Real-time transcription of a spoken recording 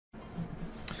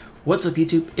What's up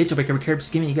YouTube, it's your Baker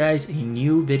just giving you guys a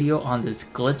new video on this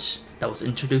glitch that was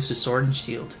introduced to Sword and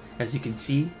Shield. As you can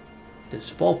see,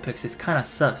 this Vulpix is kinda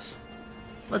sus.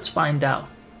 Let's find out.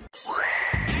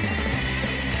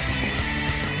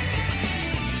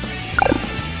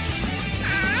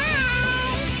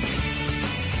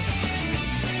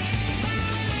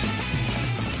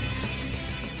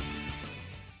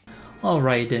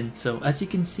 Alright then, so as you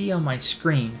can see on my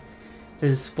screen,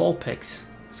 this Vulpix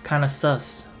is kinda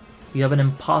sus. We have an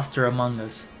imposter among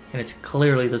us, and it's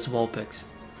clearly this Vulpix.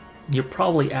 You're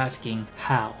probably asking,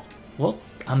 how? Well,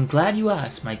 I'm glad you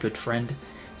asked, my good friend.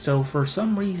 So for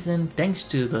some reason, thanks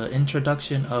to the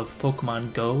introduction of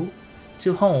Pokemon Go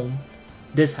to home,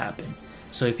 this happened.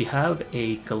 So if you have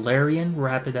a Galarian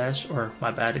Rapidash, or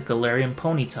my bad, a Galarian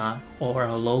Ponyta, or a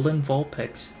Alolan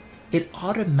Vulpix, it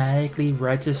automatically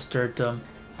registered them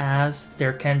as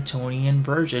their Cantonian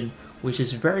version, which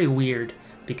is very weird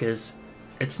because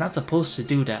it's not supposed to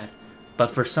do that.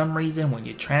 But for some reason, when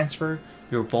you transfer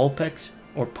your Vulpix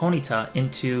or Ponyta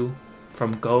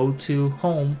from Go to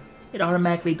home, it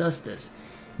automatically does this.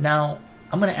 Now,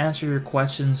 I'm going to answer your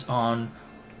questions on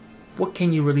what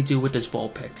can you really do with this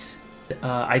Vulpix.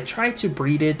 I tried to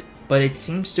breed it, but it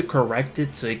seems to correct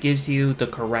it, so it gives you the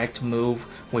correct move,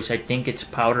 which I think it's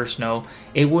Powder Snow.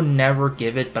 It will never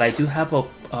give it, but I do have a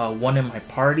one in my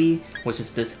party, which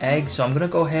is this egg, so I'm gonna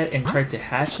go ahead and try to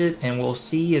hatch it, and we'll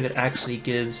see if it actually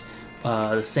gives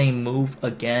the same move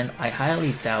again. I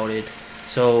highly doubt it,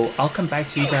 so I'll come back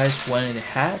to you guys when it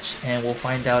hatches, and we'll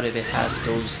find out if it has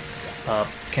those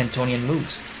Cantonian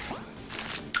moves.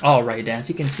 Alright, as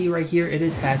you can see right here, it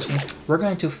is hatching. We're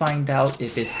going to find out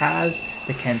if it has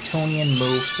the Cantonian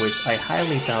move, which I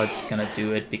highly doubt it's going to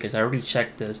do it because I already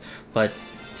checked this. But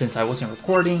since I wasn't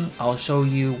recording, I'll show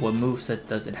you what moveset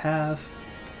does it have.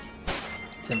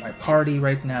 It's in my party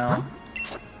right now.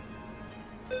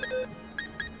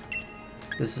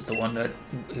 This is the one that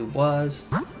it was.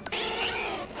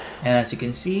 And as you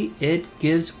can see, it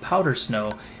gives Powder Snow.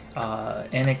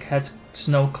 And it has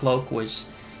Snow Cloak, which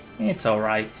it's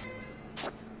alright.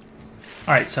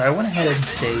 Alright, so I went ahead and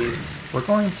saved. We're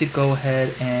going to go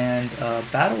ahead and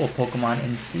battle a Pokemon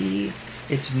and see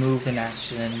its move in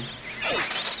action.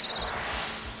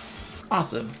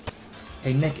 Awesome.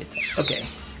 A Nickit. Okay.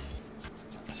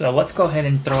 So let's go ahead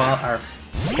and throw out our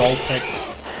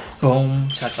Vulpix. Boom.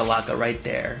 Chakalaka right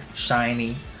there.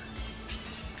 Shiny.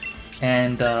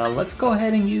 And let's go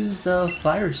ahead and use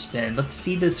Fire Spin. Let's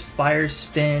see this Fire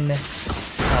Spin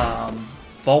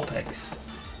Vulpix.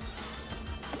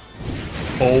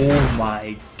 Oh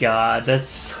my god, that's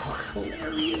so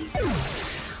hilarious.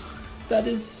 That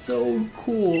is so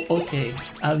cool. Okay,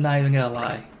 I'm not even gonna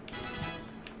lie.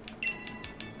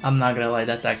 I'm not gonna lie,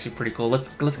 that's actually pretty cool.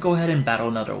 Let's go ahead and battle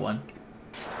another one.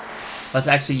 Let's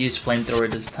actually use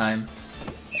Flamethrower this time.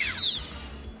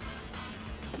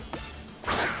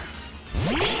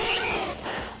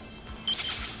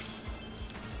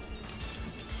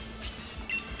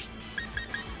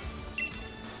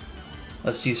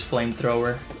 Let's use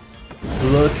Flamethrower.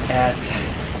 Look at...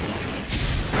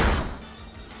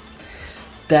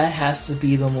 That has to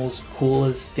be the most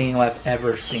coolest thing I've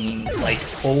ever seen. Like,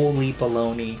 holy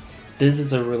baloney. This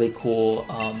is a really cool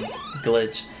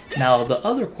glitch. Now, the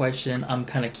other question, I'm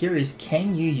kind of curious,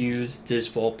 can you use this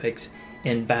Vulpix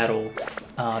in battle?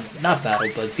 Not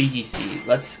battle, but VGC.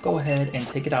 Let's go ahead and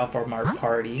take it out from our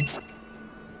party.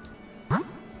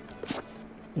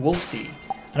 We'll see.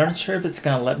 I'm not sure if it's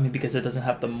gonna let me because it doesn't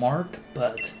have the mark,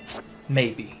 but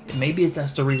maybe. Maybe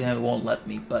that's the reason it won't let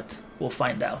me, but we'll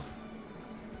find out.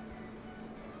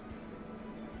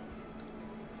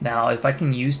 Now, if I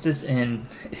can use this in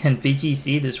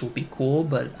VGC, this will be cool,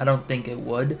 but I don't think it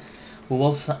would.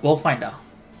 We'll find out.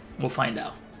 We'll find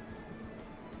out.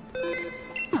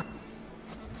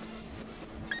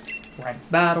 Rank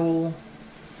battle.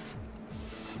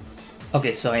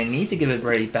 Okay, so I need to give it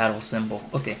ready battle symbol.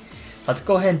 Okay. Let's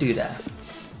go ahead and do that.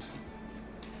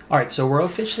 Alright, so we're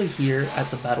officially here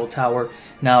at the battle tower.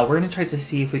 Now we're going to try to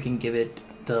see if we can give it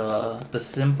the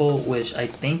symbol, which I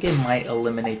think it might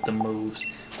eliminate the moves.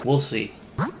 We'll see.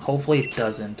 Hopefully it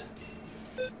doesn't.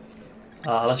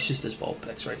 Let's use this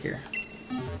Vulpix right here.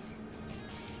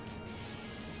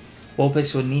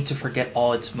 Vulpix would need to forget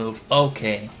all its moves.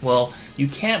 Okay, well, you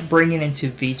can't bring it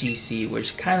into VGC,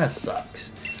 which kind of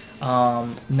sucks.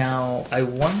 Now, I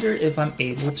wonder if I'm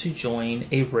able to join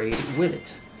a raid with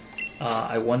it.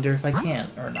 I wonder if I can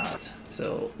or not.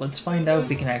 So, let's find out if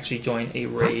we can actually join a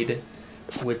raid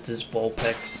with this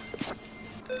Vulpix.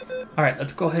 Alright,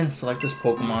 let's go ahead and select this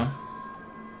Pokemon.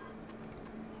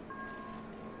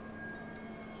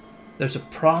 there's a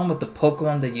problem with the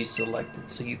Pokemon that you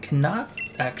selected, so you cannot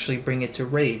actually bring it to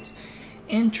raids.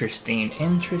 Interesting. So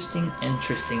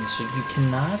you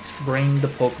cannot bring the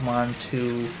Pokemon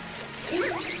to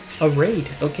a raid.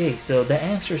 Okay, so that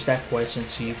answers that question.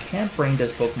 So you can't bring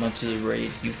this Pokemon to the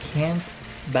raid. You can't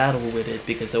battle with it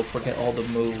because it'll forget all the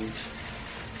moves.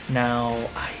 Now,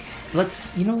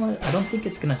 you know what? I don't think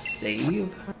it's gonna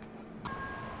save.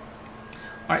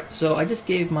 Alright, so I just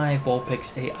gave my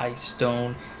Vulpix a Ice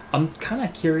Stone. I'm kind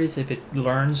of curious if it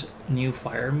learns new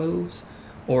fire moves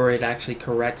or it actually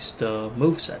corrects the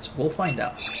movesets. We'll find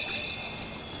out.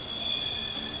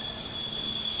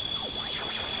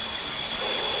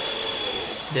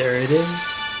 There it is.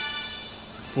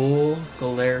 Full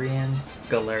Galarian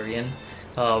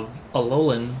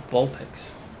Alolan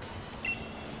Vulpix.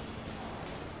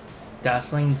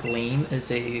 Dazzling Gleam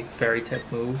is a fairy type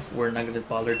move. We're not going to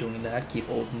bother doing that. Keep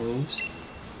old moves.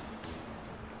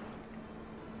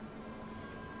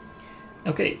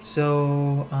 Okay,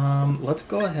 so let's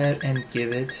go ahead and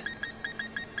give it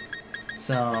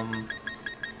some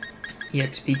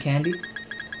EXP candy.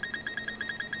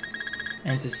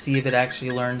 And to see if it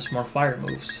actually learns more fire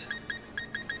moves.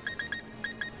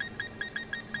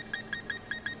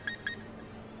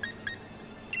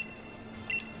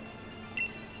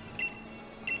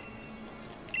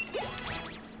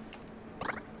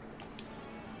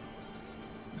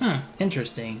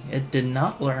 Interesting. It did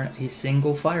not learn a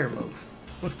single fire move.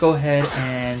 Let's go ahead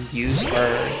and use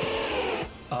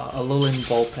our Alolan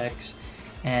Vulpix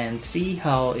and see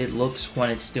how it looks when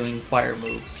it's doing fire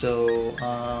moves. So,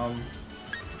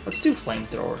 let's do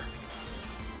Flamethrower.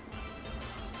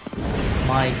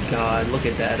 My god, look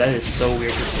at that. That is so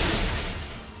weird to see.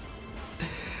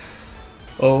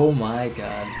 Oh my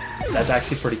god. That's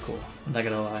actually pretty cool. I'm not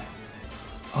gonna lie.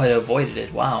 Oh, it avoided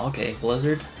it. Wow, okay.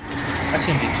 Blizzard. That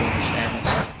shouldn't be too much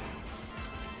damage.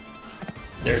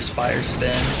 There's Fire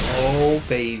Spin. Oh,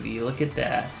 baby. Look at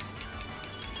that.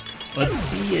 Let's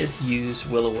see it use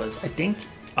Will-O-Wisp. I think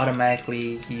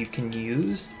automatically you can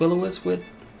use Will-O-Wisp with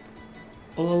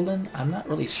Alolan. I'm not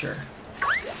really sure.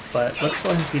 But let's go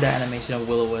ahead and see that animation of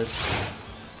Will-O-Wisp.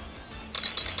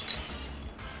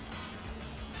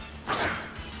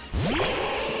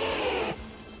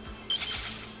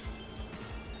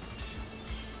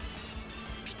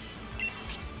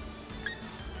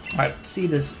 Alright, let's see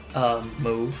this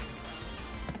move.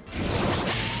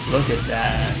 Look at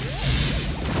that.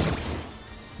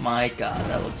 My god,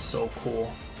 that looks so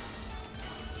cool.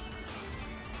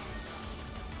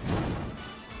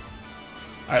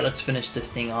 Alright, let's finish this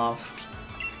thing off.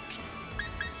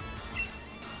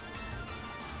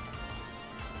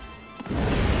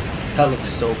 That looks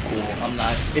so cool.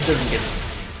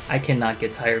 I cannot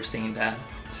get tired of seeing that.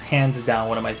 It's hands down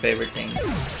one of my favorite things.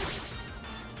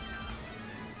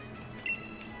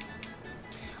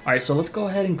 Alright, so let's go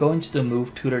ahead and go into the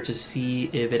move tutor to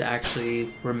see if it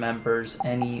actually remembers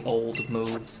any old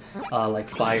moves, like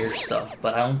fire stuff,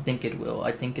 but I don't think it will.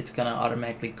 I think it's gonna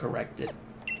automatically correct it.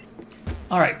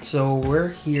 Alright, so we're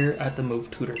here at the move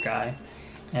tutor guy,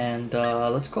 and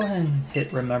let's go ahead and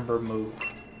hit remember move.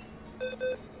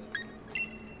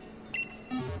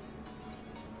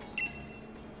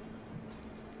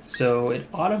 So it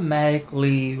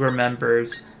automatically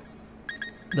remembers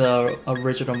the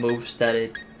original moves that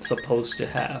it's supposed to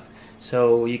have.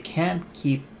 So you can't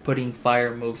keep putting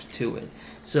fire moves to it.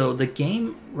 So the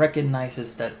game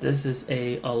recognizes that this is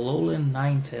a Alolan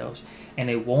Ninetales and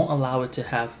it won't allow it to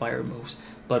have fire moves.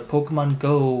 But Pokemon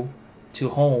Go to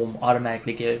home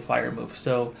automatically give it fire moves.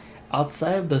 So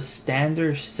outside of the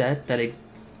standard set that it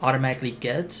automatically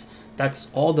gets,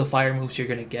 that's all the fire moves you're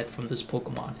gonna get from this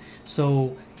Pokemon.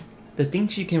 So the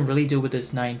things you can really do with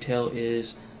this Ninetale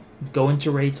is go into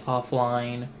raids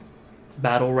offline,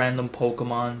 battle random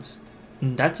Pokemons,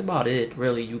 and that's about it,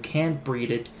 really. You can't breed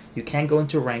it, you can't go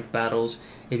into ranked battles.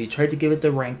 If you try to give it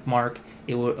the rank mark,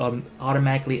 it will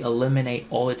automatically eliminate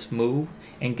all its move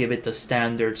and give it the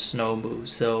standard snow move.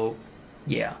 So,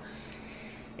 yeah.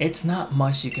 It's not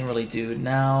much you can really do.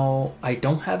 Now, I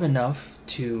don't have enough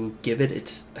to give it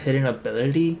its hidden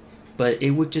ability, but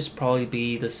it would just probably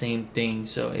be the same thing,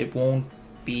 so it won't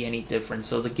be any different.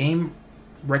 So the game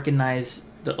recognize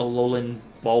the Alolan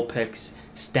Vulpix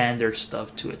standard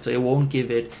stuff to it, so it won't give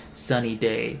it Sunny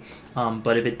Day,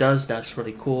 but if it does, that's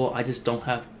really cool. I just don't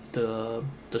have the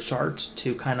shards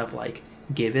to kind of like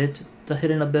give it the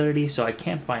hidden ability, so I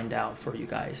can't find out for you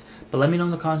guys. But let me know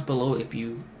in the comments below if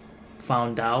you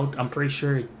found out. I'm pretty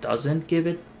sure it doesn't give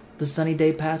it the Sunny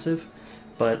Day passive,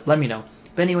 but let me know.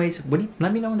 But anyways,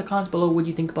 let me know in the comments below what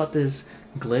you think about this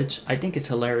glitch. I think it's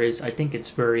hilarious. I think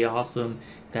it's very awesome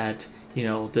that you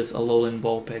know, this Alolan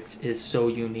Vulpix is so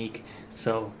unique.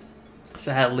 So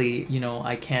sadly, you know,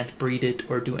 I can't breed it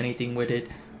or do anything with it,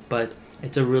 but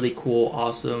it's a really cool,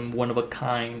 awesome,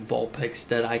 one-of-a-kind Vulpix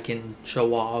that I can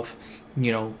show off,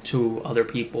 you know, to other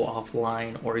people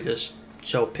offline or just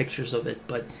show pictures of it.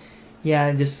 But yeah,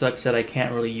 it just sucks that I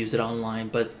can't really use it online,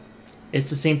 but it's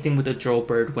the same thing with the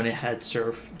Drillbird when it had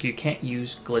Surf. You can't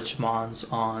use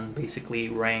Glitchmons on basically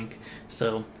rank,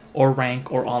 so or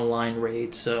rank or online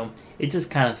raids, so it just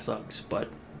kind of sucks, but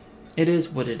it is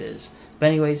what it is. But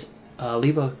anyways,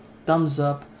 leave a thumbs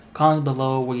up, comment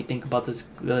below what you think about this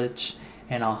glitch,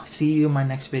 and I'll see you in my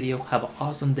next video. Have an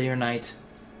awesome day or night.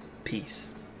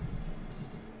 Peace.